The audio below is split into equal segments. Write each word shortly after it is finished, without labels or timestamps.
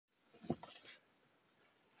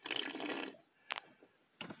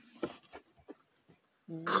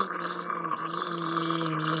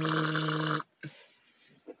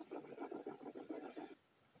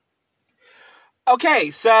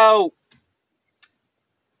Okay, so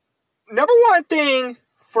number one thing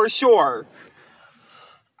for sure,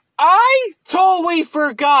 I totally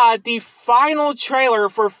forgot the final trailer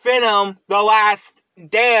for Venom: The Last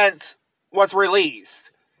Dance was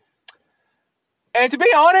released. And to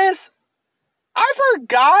be honest, I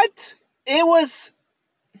forgot it was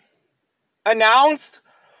announced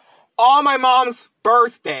on my mom's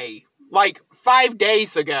birthday, like 5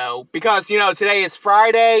 days ago, because, today is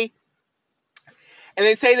Friday, and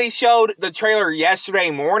they say they showed the trailer yesterday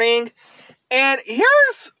morning, and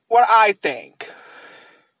here's what I think.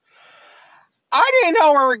 I didn't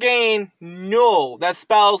know we were getting Null, that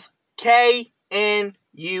spells K-N-U-L-L.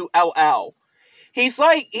 He's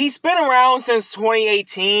been around since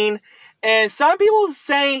 2018, and some people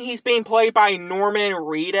saying he's being played by Norman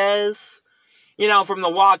Reedus, from The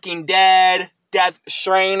Walking Dead, Death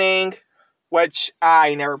Stranding, which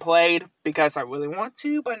I never played because I really want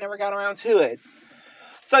to, but never got around to it.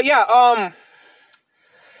 So yeah,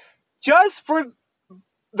 just for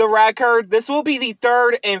the record, this will be the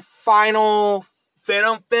third and final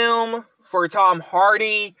Venom film for Tom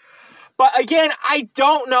Hardy. But again, I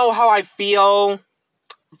don't know how I feel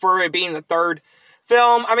for it being the third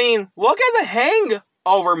film. I mean, look at the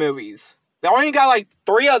Hangover movies. They only got like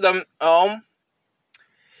 3 of them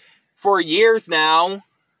for years now.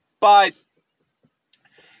 But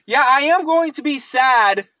yeah, I am going to be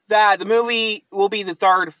sad that the movie will be the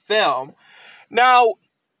third film. Now,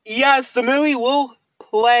 yes, the movie will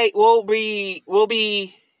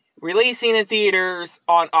be releasing in theaters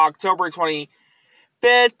on October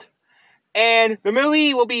 25th. And the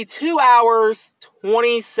movie will be 2 hours,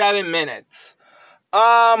 27 minutes.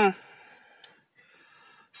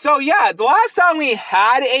 So yeah, the last time we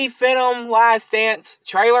had a Venom Last Dance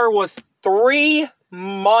trailer was 3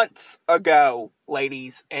 months ago,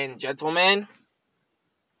 ladies and gentlemen.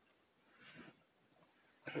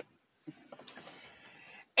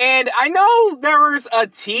 And I know there was a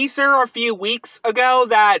teaser a few weeks ago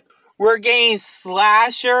that we're getting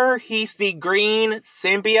Slasher. He's the green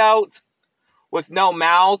symbiote with no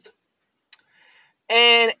mouth.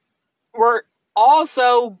 And we're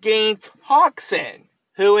also getting Toxin,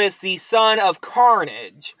 who is the son of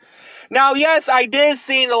Carnage. Now, yes, I did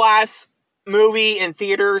see the last movie in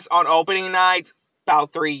theaters on opening night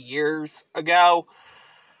about 3 years ago.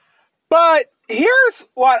 But here's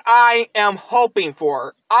what I am hoping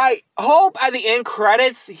for. I hope at the end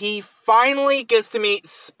credits, he finally gets to meet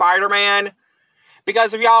Spider-Man.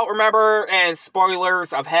 Because if y'all remember, and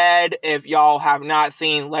spoilers ahead, if y'all have not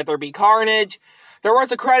seen Let There Be Carnage, there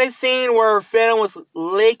was a credit scene where Venom was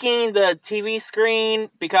licking the TV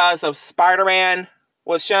screen because of Spider-Man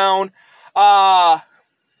was shown. So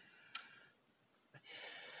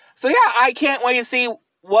yeah, I can't wait to see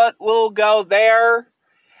what will go there.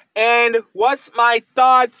 And what's my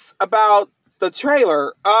thoughts about the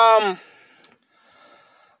trailer? My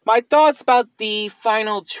thoughts about the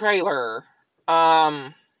final trailer.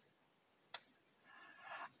 I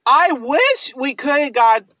wish we could have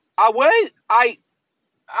got...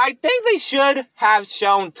 I think they should have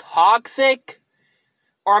shown Toxin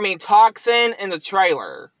in the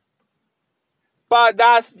trailer. But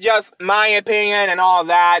that's just my opinion and all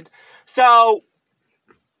that. So,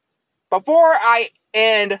 before I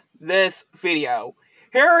end this video,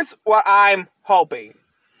 here's what I'm hoping.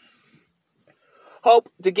 Hope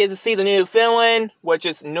to get to see the new villain, which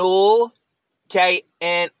is Null,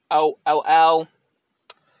 K-N-O-L-L.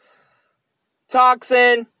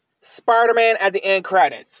 Toxin, Spider-Man at the end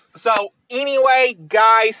credits. So, anyway,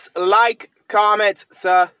 guys, like, comment,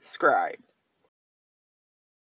 subscribe.